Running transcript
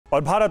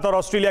और भारत और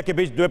ऑस्ट्रेलिया के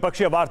बीच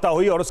द्विपक्षीय वार्ता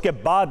हुई और उसके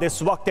बाद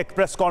इस वक्त एक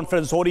प्रेस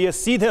कॉन्फ्रेंस हो रही है।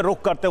 सीधे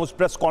रुख करते हैं उस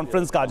प्रेस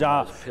कॉन्फ्रेंस का,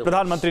 जहां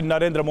प्रधानमंत्री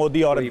नरेंद्र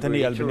मोदी और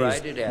एंथनी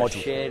अल्बनीज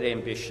मौजूद।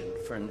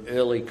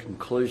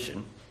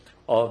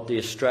 Of the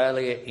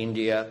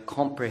Australia-India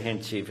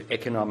Comprehensive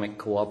Economic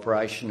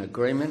Cooperation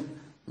Agreement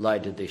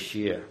later this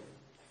year.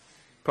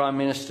 Prime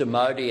Minister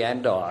Modi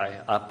and I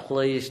are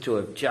pleased to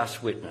have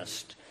just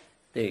witnessed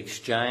the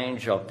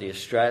exchange of the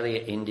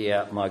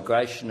Australia-India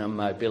Migration and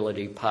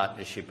Mobility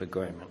Partnership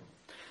Agreement.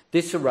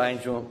 This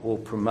arrangement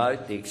will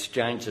promote the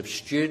exchange of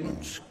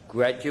students,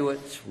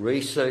 graduates,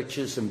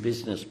 researchers and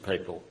business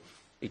people,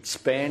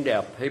 expand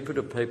our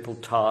people-to-people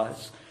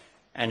ties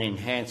and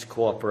enhance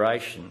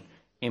cooperation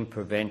in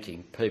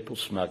preventing people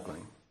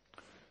smuggling.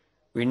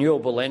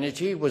 Renewable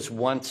energy was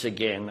once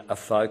again a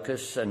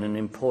focus and an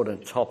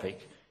important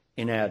topic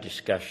in our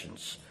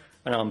discussions,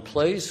 and I'm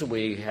pleased that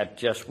we have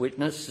just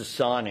witnessed the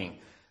signing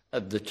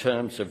of the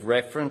terms of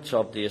reference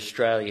of the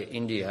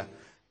Australia-India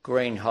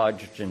Green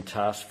Hydrogen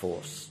Task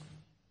Force.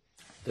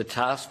 The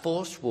task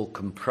force will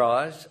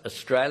comprise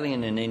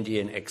Australian and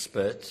Indian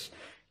experts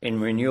in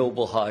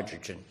renewable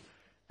hydrogen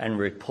and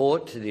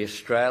report to the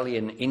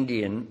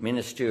Australian-Indian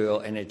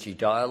Ministerial Energy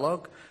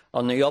Dialogue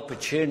on the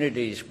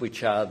opportunities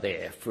which are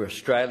there for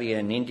Australia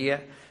and India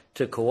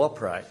to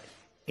cooperate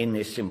in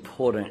this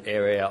important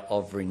area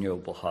of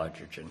renewable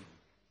hydrogen.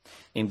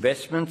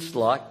 Investments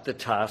like the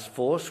task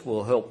force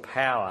will help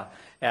power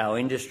our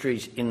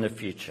industries in the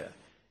future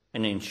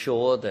and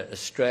ensure that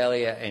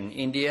Australia and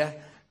India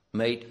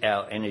meet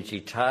our energy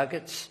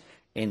targets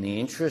in the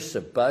interests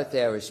of both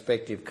our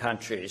respective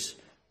countries,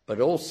 but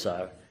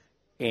also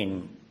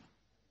in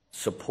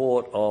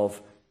support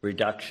of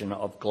reduction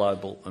of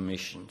global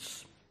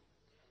emissions.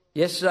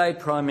 Yesterday,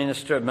 Prime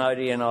Minister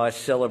Modi and I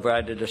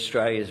celebrated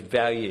Australia's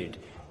valued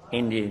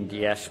Indian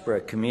diaspora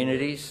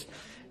communities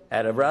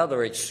at a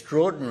rather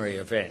extraordinary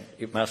event,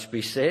 it must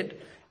be said,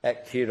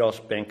 at Kudos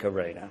Bank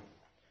Arena.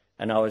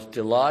 And I was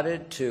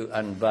delighted to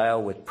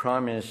unveil with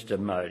Prime Minister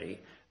Modi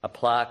a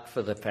plaque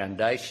for the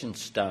foundation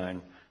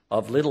stone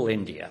of Little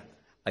India,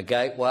 a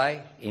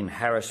gateway in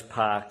Harris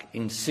Park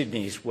in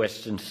Sydney's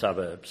western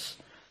suburbs.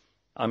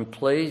 I'm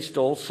pleased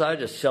also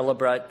to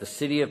celebrate the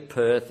City of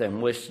Perth and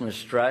Western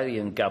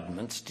Australian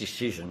government's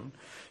decision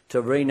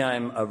to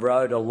rename a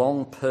road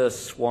along Perth's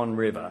Swan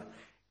River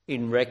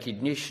in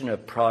recognition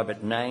of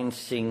Private Nain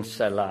Singh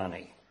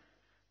Sailani.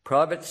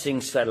 Private Singh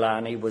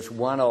Sailani was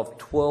one of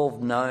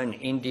 12 known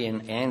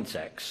Indian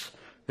Anzacs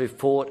who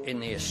fought in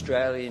the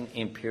Australian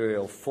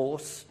Imperial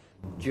Force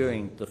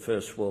during the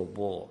First World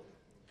War.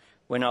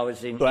 तो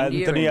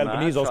Anthony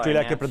Albanese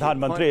Australia के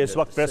प्रधानमंत्री इस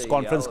वक्त press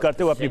conference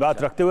करते हुए अपनी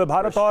बात रखते हुए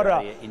भारत और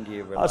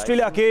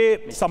ऑस्ट्रेलिया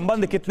के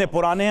संबंध कितने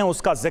पुराने हैं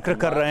उसका जिक्र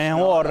कर रहे हैं।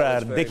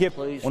 और देखिए,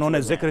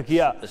 उन्होंने जिक्र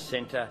किया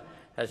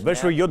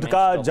विश्व युद्ध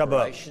का, जब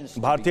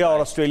भारतीय और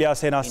ऑस्ट्रेलिया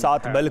सेना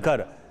साथ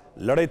मिलकर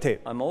लड़े थे।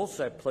 I'm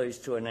also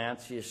pleased to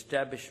announce the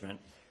establishment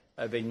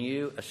of a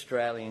new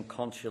Australian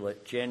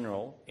Consulate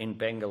General in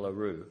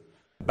Bengaluru.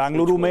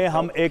 Bengaluru में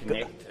हम एक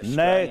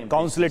नए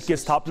कॉन्सुलेट की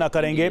स्थापना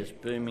करेंगे,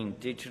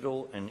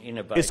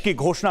 इसकी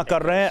घोषणा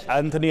कर रहे हैं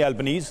एंथनी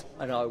अल्बनीज।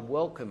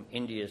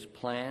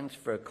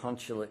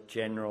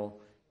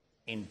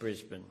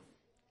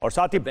 और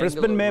साथ ही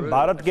ब्रिस्बेन में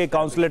भारत के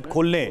कॉन्सुलेट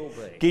खोलने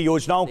की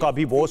योजनाओं का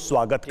भी वो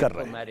स्वागत कर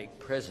रहे हैं।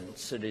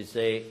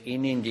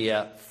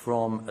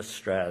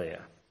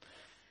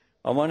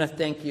 I want to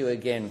thank you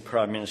again,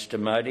 Prime Minister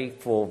Modi,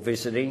 for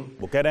visiting.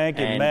 वो कह रहे हैं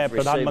कि मैं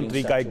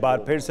प्रधानमंत्री का एक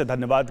बार फिर से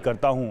धन्यवाद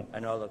करता हूं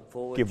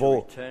कि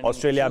वो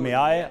ऑस्ट्रेलिया में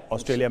आए,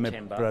 ऑस्ट्रेलिया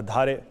में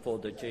पधारे। For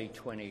the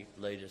G20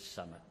 Leaders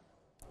Summit.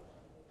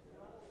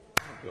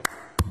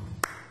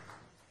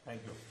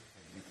 Thank you.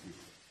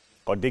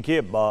 और देखिए,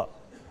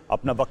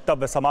 अपना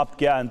वक्तव्य समाप्त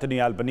किया एंथनी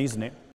अल्बनीज ने।